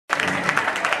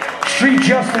street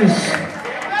justice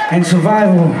and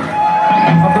survival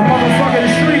of the motherfucking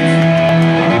streets.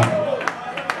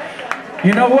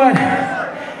 You know what?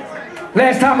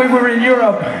 Last time we were in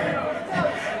Europe,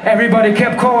 everybody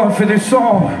kept calling for this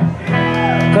song.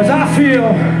 Cause I feel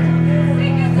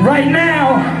right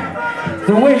now,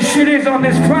 the way shit is on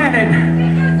this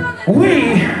planet,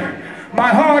 we,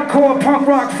 my hardcore punk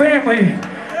rock family,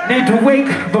 need to wake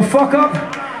the fuck up,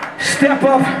 step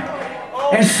up,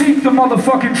 and seek the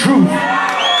motherfucking truth. God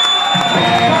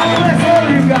bless all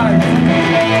of you guys.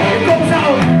 It goes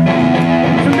out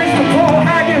to Mr. Paul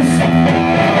Haggis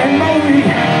and Moby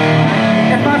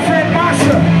and my friend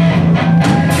Masha.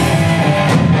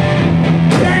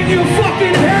 Bang you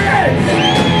fucking heads!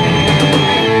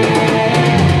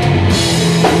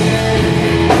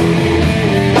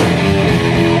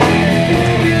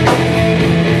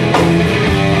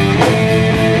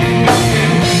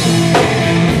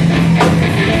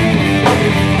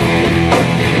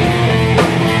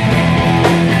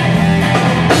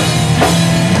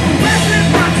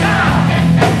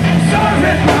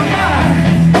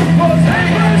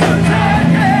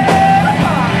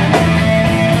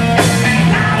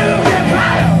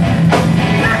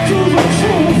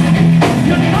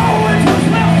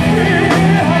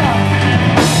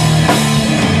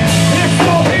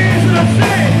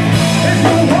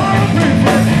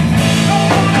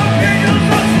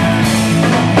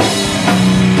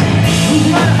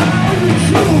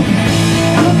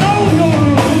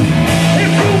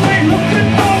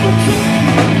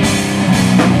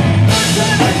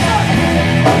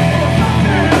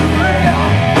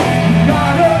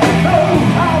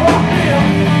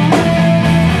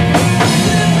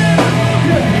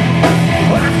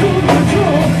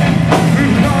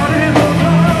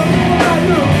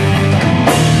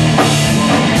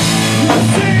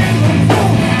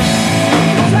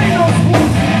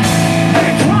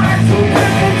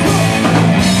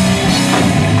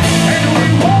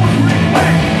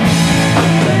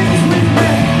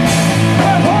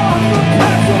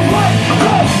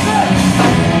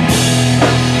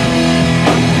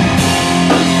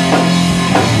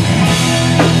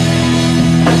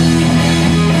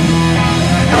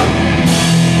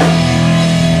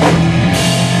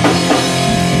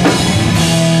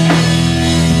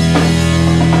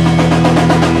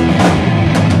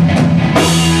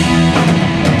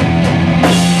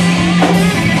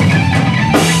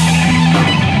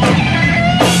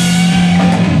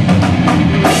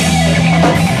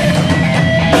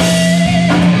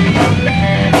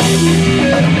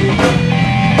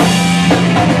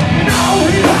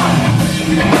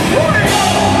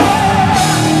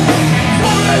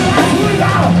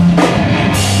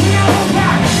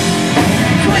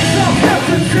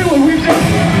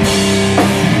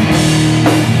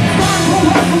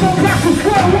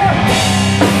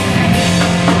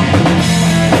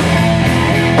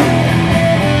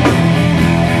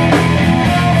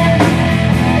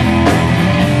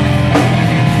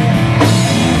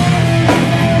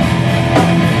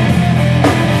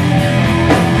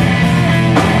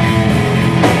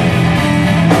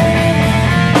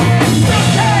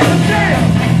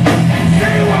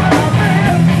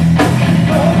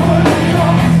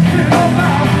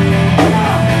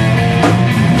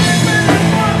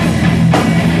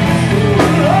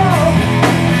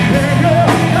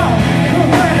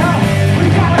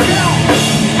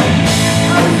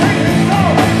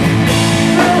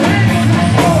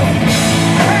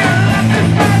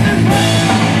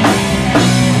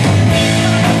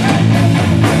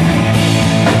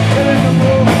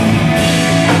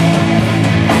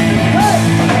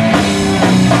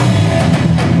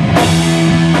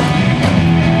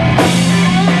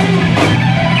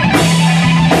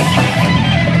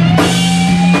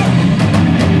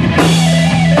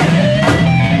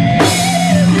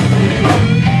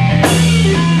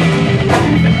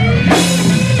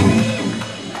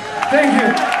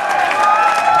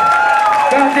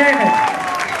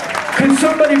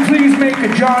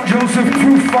 John Joseph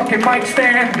proof fucking mic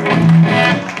stand.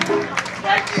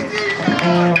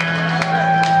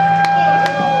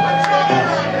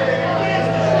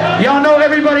 Y'all know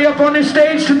everybody up on this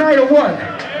stage tonight or what?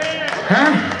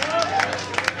 Huh?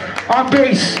 On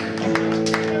bass.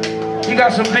 He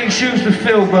got some big shoes to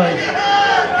fill, but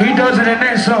he does it and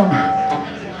then some.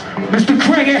 Mr.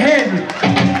 Craig ahead,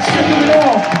 stepping it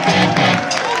off.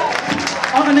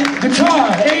 On the guitar,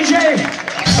 AJ.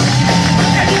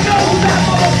 And you know who that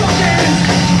motherfucker is.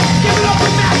 Give it up for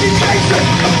Matthew Jason.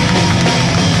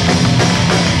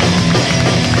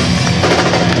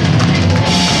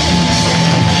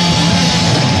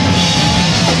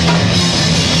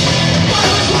 Well,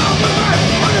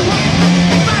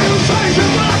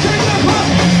 I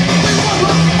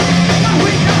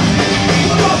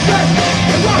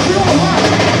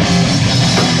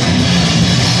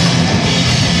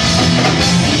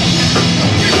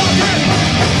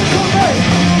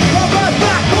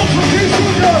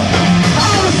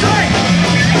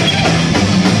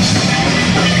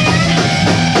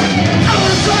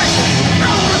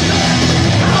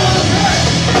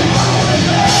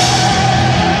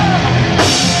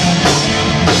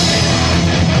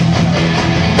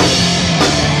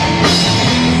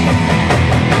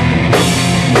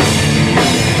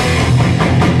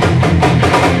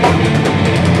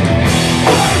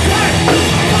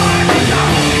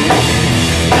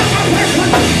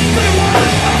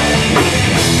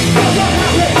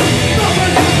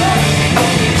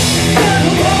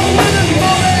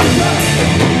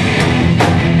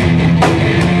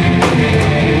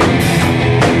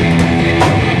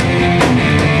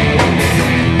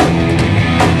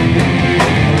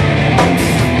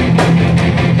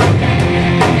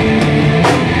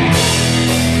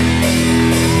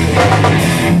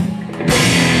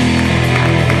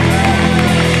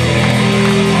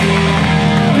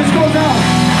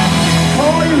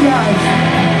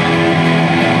applause.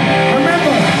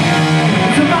 Remember,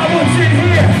 it's about what's in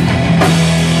here.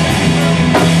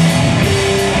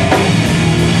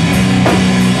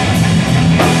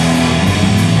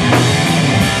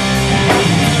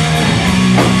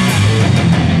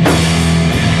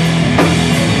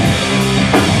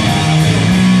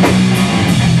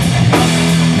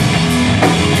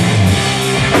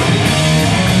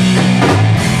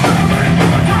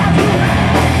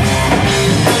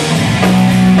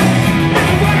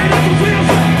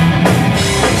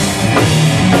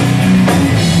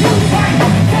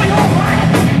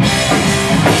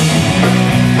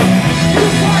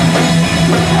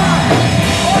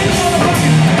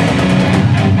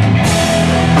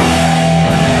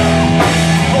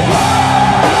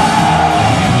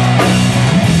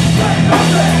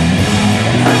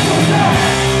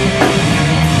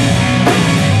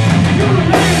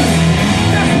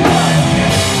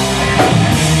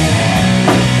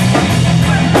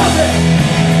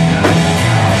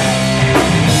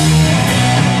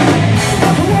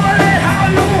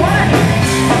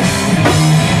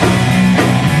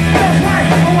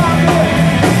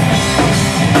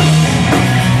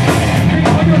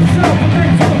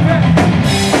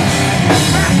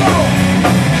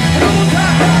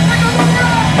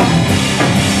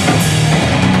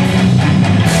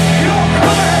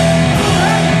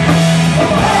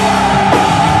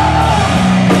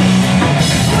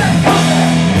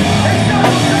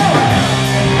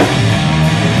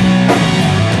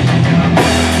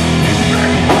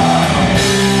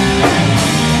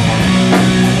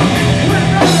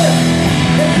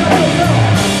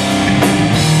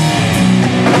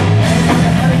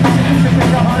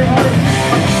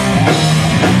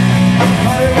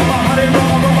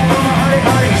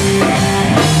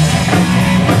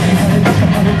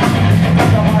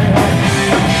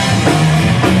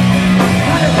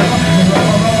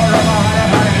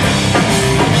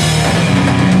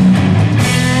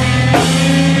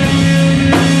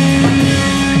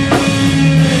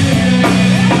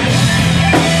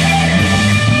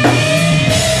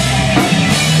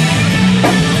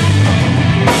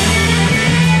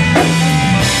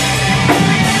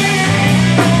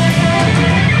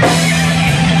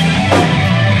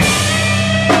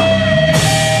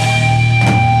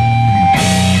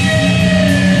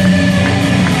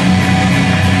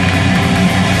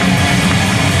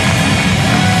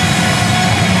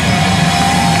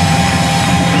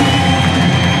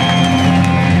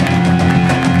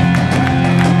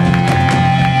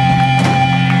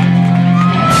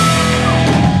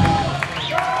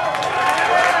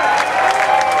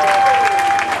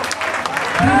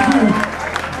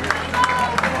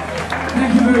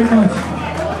 Thank you very much.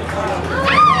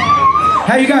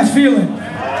 How you guys feeling? You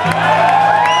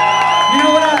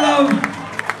know what I love?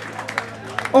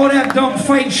 All that dumb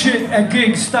fight shit at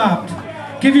gigs stopped.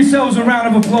 Give yourselves a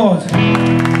round of applause. Because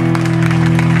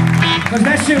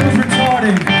that shit was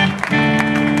retarded.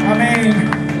 I mean,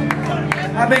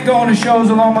 I've been going to shows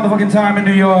a long motherfucking time in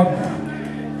New York.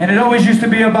 And it always used to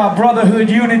be about brotherhood,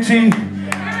 unity.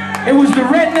 It was the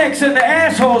rednecks and the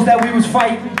assholes that we was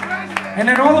fighting. And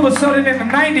then all of a sudden in the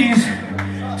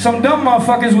 90s, some dumb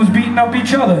motherfuckers was beating up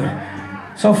each other.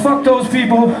 So fuck those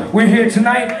people. We're here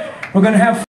tonight. We're gonna have